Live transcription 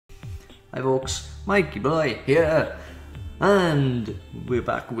Hi folks, MikeyBlighe here, and we're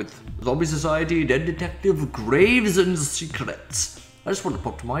back with Zombie Society Dead Detective Graves and Secrets. I just want to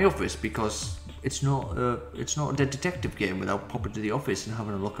pop to my office because it's not a Dead Detective game without popping to the office and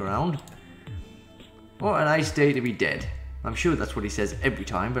having a look around. What a nice day to be dead. I'm sure that's what he says every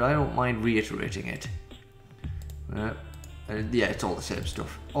time, but I don't mind reiterating it. Yeah, it's all the same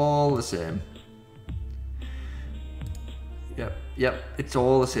stuff. All the same. Yep, it's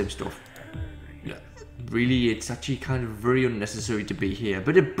all the same stuff. Yeah, really, it's actually kind of very unnecessary to be here,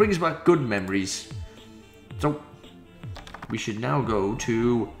 but it brings back good memories. So, we should now go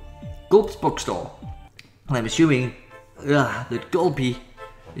to Gulp's bookstore. I'm assuming that Gulpy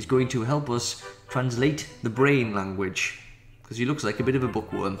is going to help us translate the brain language, because he looks like a bit of a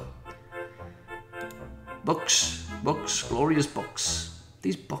bookworm. Books, glorious books.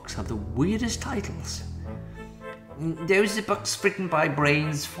 These books have the weirdest titles. Those are books written by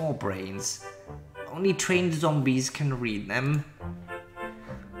brains for brains. Only trained zombies can read them.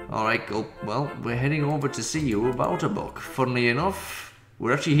 Alright, Gulp. Well, we're heading over to see you about a book. Funnily enough,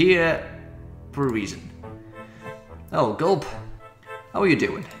 we're actually here for a reason. Oh, Gulp. How are you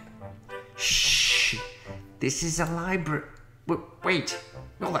doing? Shh. This is a library. Wait.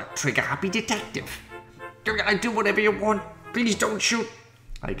 You're that trigger-happy detective. I do whatever you want. Please don't shoot.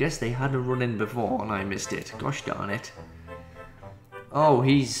 I guess they had a run-in before and I missed it. Gosh darn it. Oh,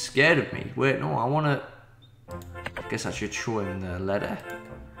 he's scared of me. Wait, no, I wanna... I guess I should show him the letter.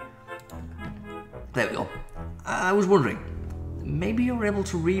 There we go. I was wondering, maybe you're able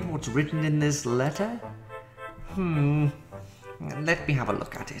to read what's written in this letter? Let me have a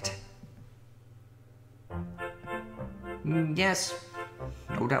look at it. Yes,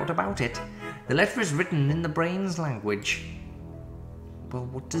 no doubt about it. The letter is written in the brain's language. Well,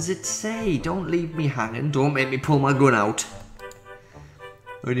 what does it say? Don't leave me hanging. Don't make me pull my gun out.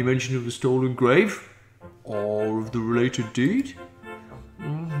 Any mention of the stolen grave? Or of the related deed?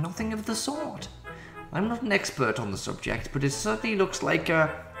 Nothing of the sort. I'm not an expert on the subject, but it certainly looks like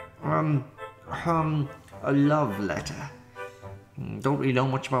a love letter. Don't really know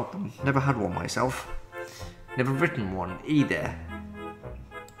much about them. Never had one myself. Never written one either.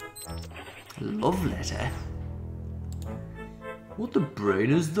 Love letter? What the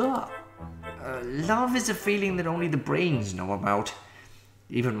brain is that? Love is a feeling that only the brains know about.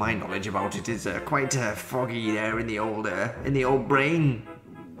 Even my knowledge about it is quite foggy there in the old brain.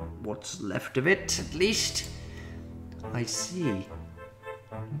 What's left of it, at least. I see.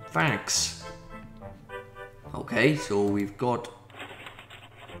 Thanks. Okay, so we've got...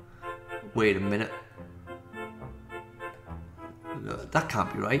 Wait a minute. That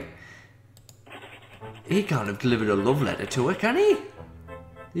can't be right. He can't have delivered a love letter to her, can he?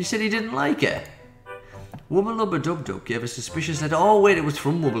 He said he didn't like her. Wubba Lubba Dub Dub gave a suspicious letter. Oh wait, it was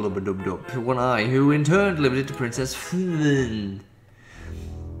from Wubba Lubba Dub Dub to One Eye, who in turn delivered it to Princess Flynn.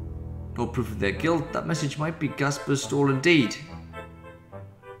 No proof of their guilt. That message might be Gasper's stolen deed.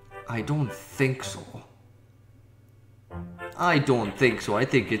 I don't think so. I don't think so. I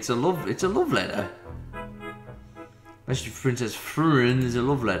think it's a love letter. Message from Princess Flynn is a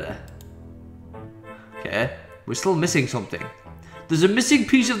love letter. Okay, we're still missing something. There's a missing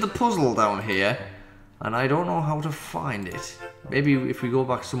piece of the puzzle down here, and I don't know how to find it. Maybe if we go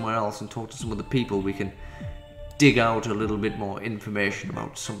back somewhere else and talk to some of the people, we can dig out a little bit more information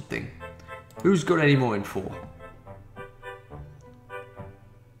about something. Who's got any more info?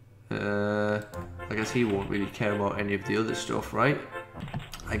 I guess he won't really care about any of the other stuff, right?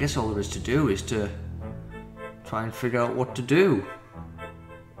 I guess all there is to do is to try and figure out what to do.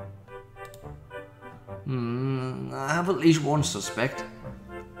 I have at least one suspect.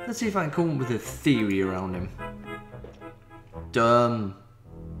 Let's see if I can come up with a theory around him.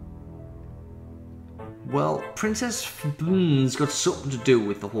 Well, Princess Flynn's got something to do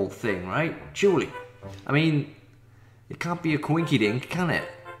with the whole thing, right? Surely. I mean, it can't be a coinky-dink, can it?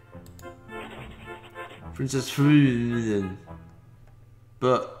 Princess Flynn.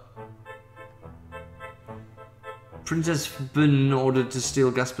 But... Princess Flynn ordered to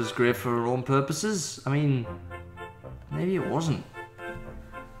steal Gasper's grave for her own purposes? I mean, maybe it wasn't.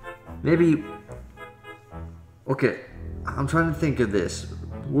 Maybe... Okay, I'm trying to think of this.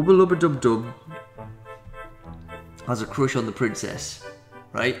 Wubba Lubba Dub Dub has a crush on the princess,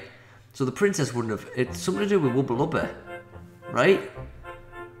 right? So the princess wouldn't have... It's something to do with Wubba Lubba, right?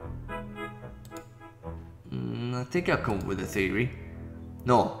 I think I'll come up with a theory.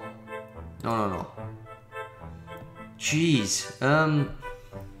 No. No. Jeez.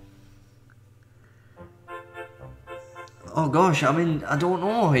 Oh gosh, I mean, I don't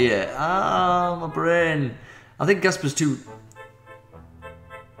know here. My brain. I think Gasper's too...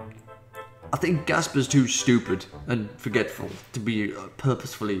 I think Gasper's too stupid and forgetful to be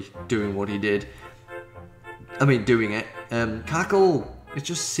purposefully doing what he did. I mean, doing it. Cackle, it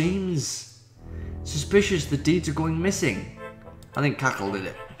just seems suspicious that deeds are going missing. I think Cackle did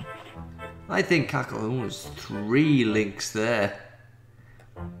it. I think Cackle, oh, there's 3 links there.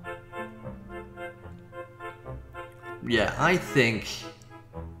 Yeah, I think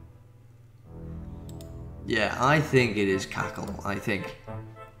it is Cackle, I think.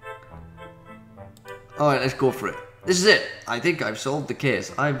 Alright, let's go for it. This is it. I think I've solved the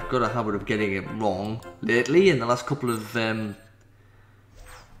case. I've got a habit of getting it wrong lately in the last couple of...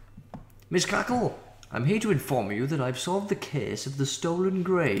 Miss Cackle, I'm here to inform you that I've solved the case of the stolen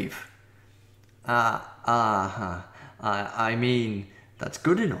grave. I mean, that's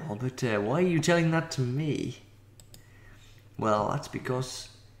good and all, but why are you telling that to me? Well, that's because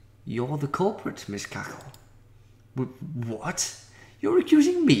you're the culprit, Miss Cackle. What? You're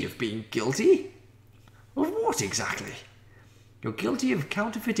accusing me of being guilty? Of what exactly? You're guilty of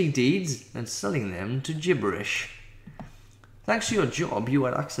counterfeiting deeds and selling them to gibberish. Thanks to your job, you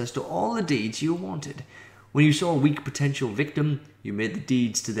had access to all the deeds you wanted. When you saw a weak potential victim, you made the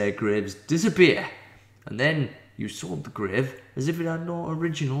deeds to their graves disappear. And then you sold the grave as if it had no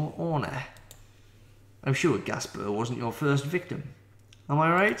original owner. I'm sure Gasper wasn't your first victim. Am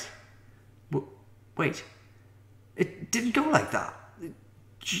I right? Wait. It didn't go like that.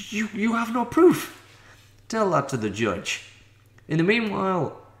 You have no proof. Tell that to the judge. In the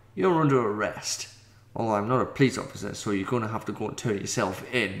meanwhile, you're under arrest. Although I'm not a police officer, so you're going to have to go and turn yourself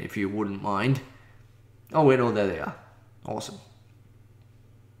in, if you wouldn't mind. Oh, wait, no, there they are. Awesome.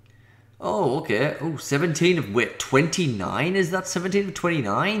 Oh, okay. Oh, 17 of... Wait, 29? Is that 17 of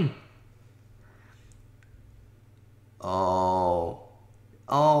 29? Oh.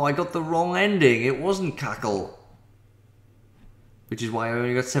 Oh, I got the wrong ending. It wasn't Cackle. Which is why I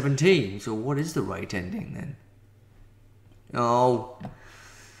only got 17. So what is the right ending then? Oh.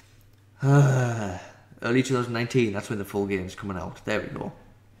 Early 2019. That's when the full game's coming out. There we go.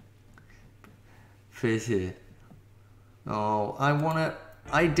 Oh,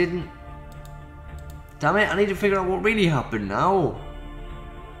 I didn't... Damn it, I need to figure out what really happened now.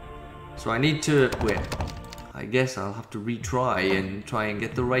 So I need to... Wait. I guess I'll have to retry and try and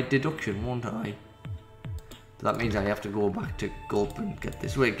get the right deduction, won't I? That means I have to go back to Gulp and get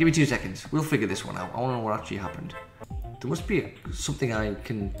this. Wait, give me 2 seconds. We'll figure this one out. I want to know what actually happened. There must be something I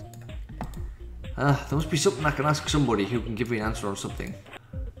can... there must be something I can ask somebody who can give me an answer on something.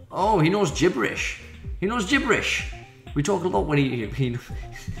 Oh, he knows gibberish. He knows gibberish. We talk a lot when he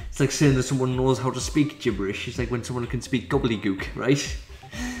it's like saying that someone knows how to speak gibberish. It's like when someone can speak gobbledygook, right?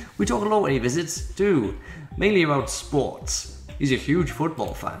 We talk a lot when he visits, too. Mainly about sports. He's a huge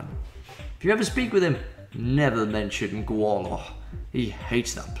football fan. If you ever speak with him, never mention Guala. He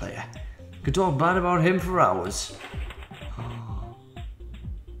hates that player. Could talk bad about him for hours.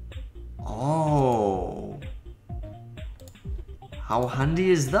 Oh. How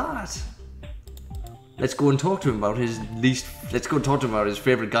handy is that? Let's go and talk to him about his let's go and talk to him about his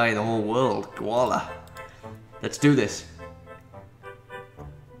favorite guy in the whole world, Koala. Let's do this.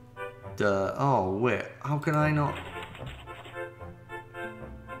 Oh, wait. How can I not...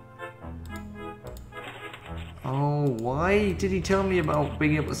 Oh, why did he tell me about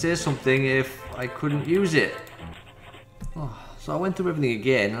being able to say something if I couldn't use it? Oh, so I went through everything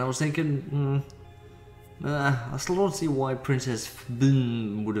again and I was thinking, I still don't see why Princess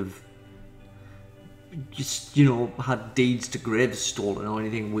would have just, you know, had deeds to graves stolen or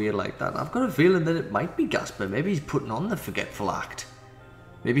anything weird like that. I've got a feeling that it might be Gasper. Maybe he's putting on the forgetful act.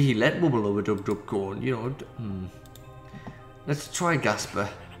 Maybe he let Wubble Lubba Dub Dub go and, you know, Let's try Gasper.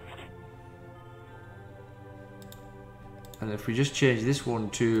 And if we just change this one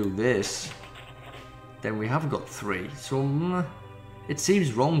to this, then we have got 3. So, it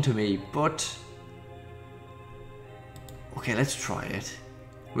seems wrong to me, but... Okay, let's try it.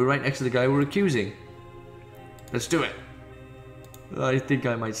 We're right next to the guy we're accusing. Let's do it. I think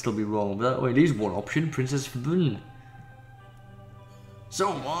I might still be wrong, but that way leaves one option, Princess Fabun.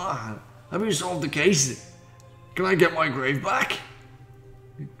 So, have you solved the case? Can I get my grave back?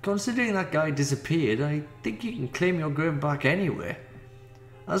 Considering that guy disappeared, I think you can claim your grave back anyway.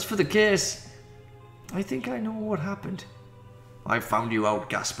 As for the case, I think I know what happened. I found you out,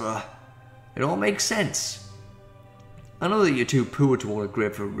 Gasper. It all makes sense. I know that you're too poor to own a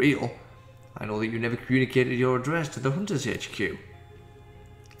grave for real. I know that you never communicated your address to the Hunters HQ.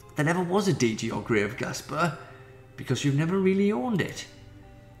 There never was a deed to your grave, Gasper, because you've never really owned it.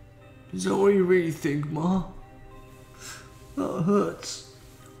 Is that what you really think, Ma? That hurts.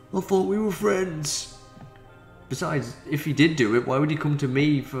 I thought we were friends. Besides, if he did do it, why would he come to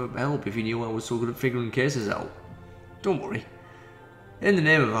me for help if he knew I was so good at figuring cases out? Don't worry. In the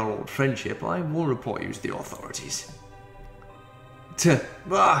name of our old friendship, I will report you to the authorities.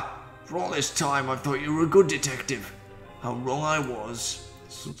 For all this time I thought you were a good detective. How wrong I was.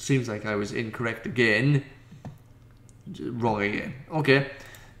 So it seems like I was incorrect again. Wrong again. Okay.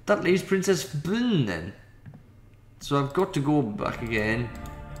 That leaves Princess Blin then. So I've got to go back again.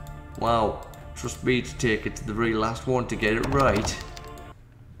 Wow. Trust me to take it to the very last one to get it right.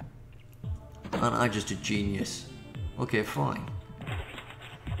 And I'm just a genius. Okay, fine.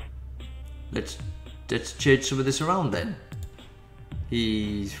 Let's change some of this around then.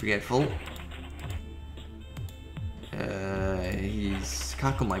 He's forgetful. His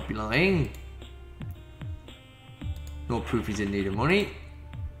cackle might be lying. No proof he's in need of money.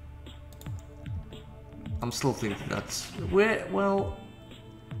 I'm still thinking that's where. Well,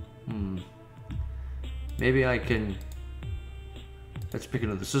 maybe I can. Let's pick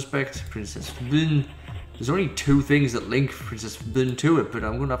another suspect. Princess Blin. There's only 2 things that link Princess Blin to it, but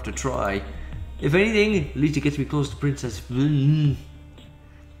I'm gonna have to try. If anything, at least it gets me close to Princess Blin.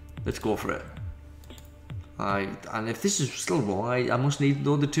 Let's go for it. And if this is still wrong, I must need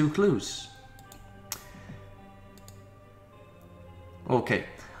the other 2 clues. Okay.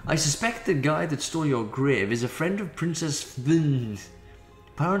 I suspect the guy that stole your grave is a friend of Princess Blin.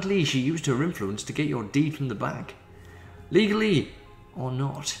 Apparently, she used her influence to get your deed from the bank. Legally or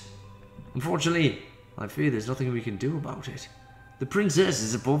not. Unfortunately, I fear there's nothing we can do about it. The princess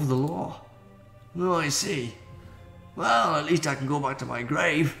is above the law. Oh, I see. Well, at least I can go back to my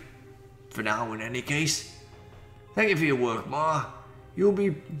grave. For now, in any case. Thank you for your work, Ma. You'll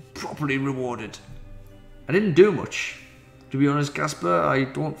be properly rewarded. I didn't do much. To be honest, Casper, I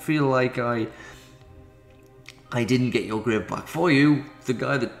don't feel like I didn't get your grave back for you. The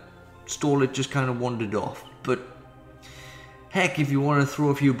guy that stole it just kind of wandered off. But heck, if you want to throw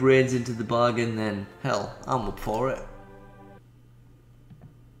a few brains into the bargain, then hell, I'm up for it.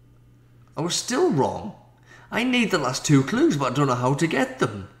 I was still wrong. I need the last 2 clues, but I don't know how to get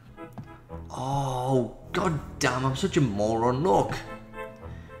them. Oh, god damn, I'm such a moron. Look.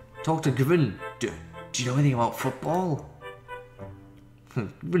 Talk to Gavin. Do you know anything about football?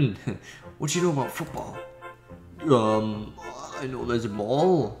 Gavin, what do you know about football? I know there's a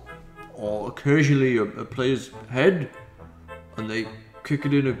ball, or occasionally a player's head, and they kick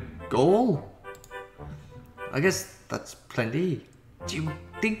it in a goal. I guess that's plenty. Do you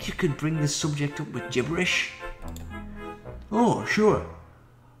think you could bring the subject up with gibberish? Oh, sure.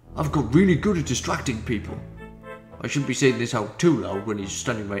 I've got really good at distracting people. I shouldn't be saying this out too loud when he's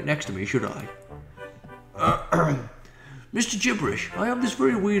standing right next to me, should I? Mr. Gibberish, I have this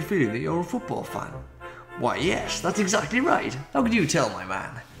very weird feeling that you're a football fan. Why, yes, that's exactly right. How could you tell, my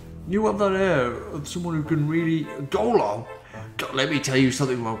man? You have that air of someone who can really... Golo! God, let me tell you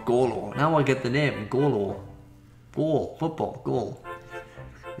something about Golo. Now I get the name, Golo. Goal, football, goal.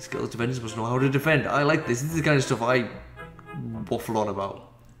 This girl's defenders must know how to defend. I like this. This is the kind of stuff I waffle on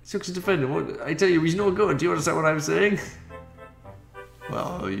about. Sucks a defender. I tell you, he's no good. Do you understand what I'm saying?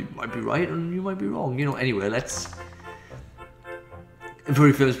 Well, you might be right and you might be wrong. You know, anyway, let's... A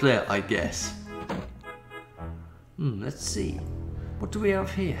very famous player, I guess. Let's see. What do we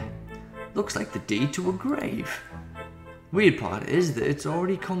have here? Looks like the deed to a grave. Weird part is that it's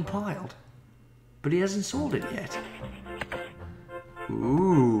already compiled. But he hasn't sold it yet.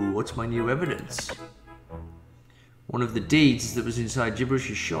 Ooh, what's my new evidence? One of the deeds that was inside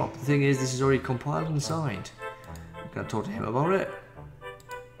Gibberish's shop. The thing is, this is already compiled and signed. I'm gonna talk to him about it.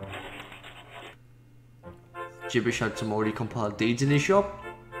 Gibberish had some already compiled deeds in his shop.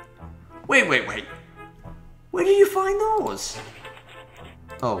 Wait. Where did you find those?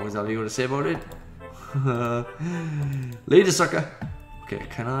 Oh, was that what you were going to say about it? Later, sucker. Okay,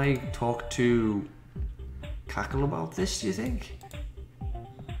 can I talk to Cackle about this, do you think?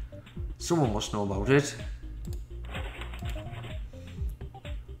 Someone must know about it.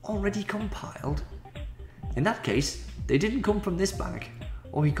 Already compiled? In that case, they didn't come from this bank,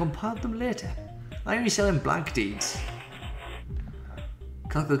 or he compiled them later. I only sell him blank deeds.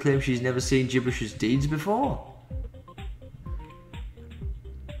 Cackle claims she's never seen Gibberish's deeds before.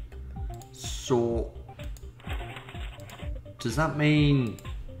 So, does that mean...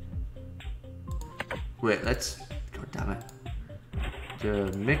 Wait, let's... God damn it.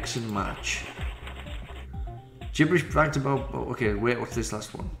 The mix and match. Gibberish bragged about... Oh, okay, wait, what's this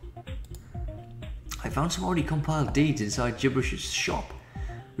last one? I found some already compiled deeds inside Gibberish's shop,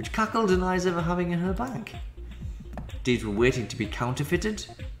 which Cackle denies ever having in her bank. Deeds were waiting to be counterfeited.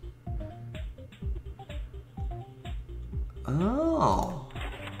 Oh.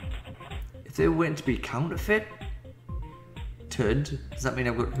 If they were waiting to be counterfeit, entered. Does that mean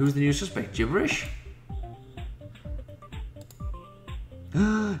I've got... Who's the new suspect? Gibberish?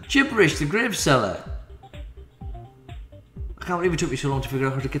 Gibberish, the grave seller. I can't believe it took me so long to figure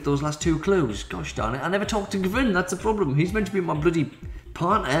out how to get those last 2 clues. Gosh darn it. I never talked to Gavin, that's the problem. He's meant to be my bloody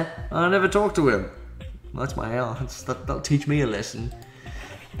partner, and I never talked to him. Well, that's my art. That'll teach me a lesson.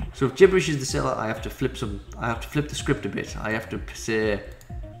 So if Gibberish is the seller, I have to flip the script a bit. I have to say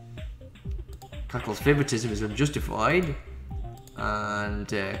Cackle's favoritism is unjustified, and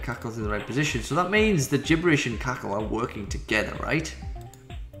Cackle's in the right position. So that means that Gibberish and Cackle are working together, right?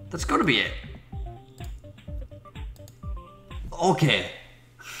 That's got to be it. Okay.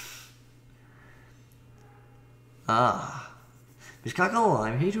 Miss Cackle,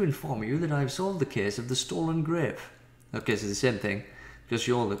 I'm here to inform you that I've solved the case of the stolen grave. Okay, so the same thing. Just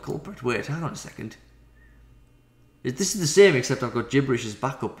you're the culprit. Wait, hang on a second. This is the same, except I've got Gibberish's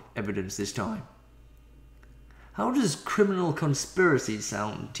backup evidence this time. How does criminal conspiracy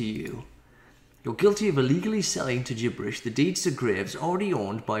sound to you? You're guilty of illegally selling to Gibberish the deeds to graves already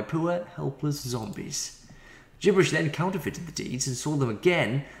owned by poor, helpless zombies. Gibberish then counterfeited the deeds and sold them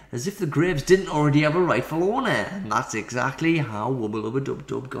again as if the graves didn't already have a rightful owner. And that's exactly how Wubba Lubba Dub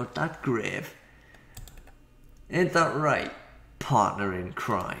Dub got that grave. Ain't that right, partner in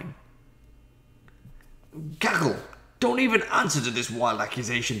crime? Cackle, don't even answer to this wild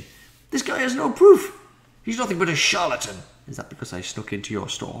accusation. This guy has no proof. He's nothing but a charlatan. Is that because I snuck into your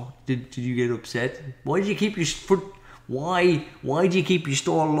store? Did you get upset? Why did you keep your foot... Why do you keep your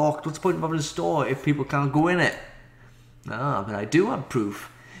store locked? What's the point of having a store if people can't go in it? Ah, but I do have proof.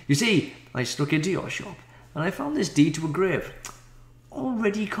 You see, I snuck into your shop and I found this deed to a grave.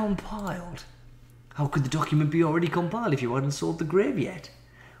 Already compiled. How could the document be already compiled if you hadn't sold the grave yet?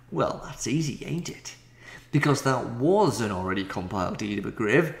 Well, that's easy, ain't it? Because that was an already compiled deed of a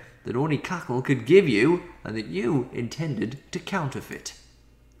grave that only Cackle could give you and that you intended to counterfeit.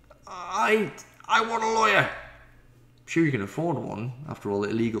 I want a lawyer. Sure, you can afford one, after all the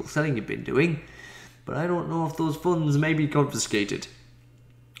illegal selling you've been doing, but I don't know if those funds may be confiscated.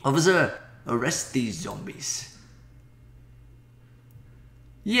 Officer, arrest these zombies.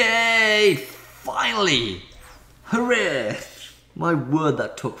 Yay! Finally! Hooray! My word,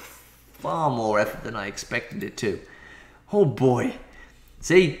 that took far more effort than I expected it to. Oh boy.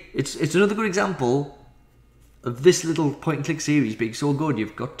 See, it's another good example of this little point-and-click series being so good.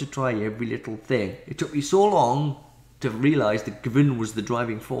 You've got to try every little thing. It took me so long to realise that Gavin was the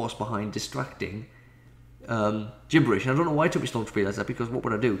driving force behind distracting Gibberish. And I don't know why it took me so long to realise that, because what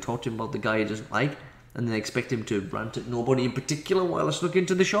would I do? Talk to him about the guy he doesn't like, and then expect him to rant at nobody in particular while I snuck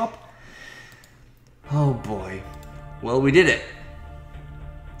into the shop? Oh boy. Well, we did it.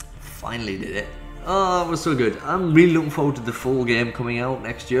 Finally did it. Oh, it was so good. I'm really looking forward to the full game coming out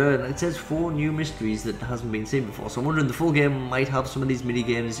next year, and it says 4 new mysteries that hasn't been seen before, so I'm wondering the full game might have some of these mini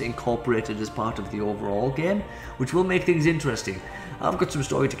games incorporated as part of the overall game, which will make things interesting. I've got some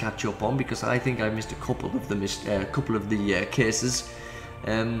story to catch up on because I think I missed a couple of the cases,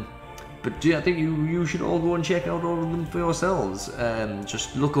 but yeah, I think you should all go and check out all of them for yourselves.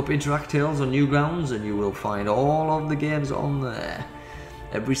 Just look up Interact Tales on Newgrounds and you will find all of the games on there.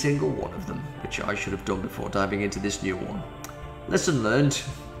 Every single one of them, which I should have done before diving into this new one. Lesson learned.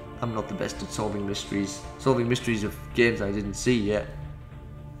 I'm not the best at solving mysteries of games I didn't see yet.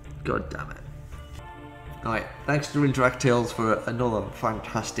 God damn it. Alright, thanks to Interact Tales for another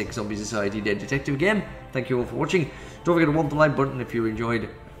fantastic Zombie Society Dead Detective game. Thank you all for watching. Don't forget to want the like button if you enjoyed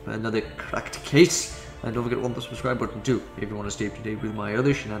another cracked case. And don't forget to want the subscribe button too, if you want to stay up to date with my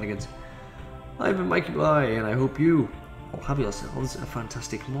other shenanigans. I've been MikeyBlighe, and I hope you all have yourselves a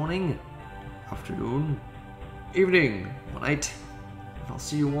fantastic morning, afternoon, evening, or night, and I'll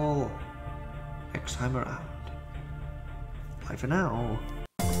see you all next time around. Bye for now.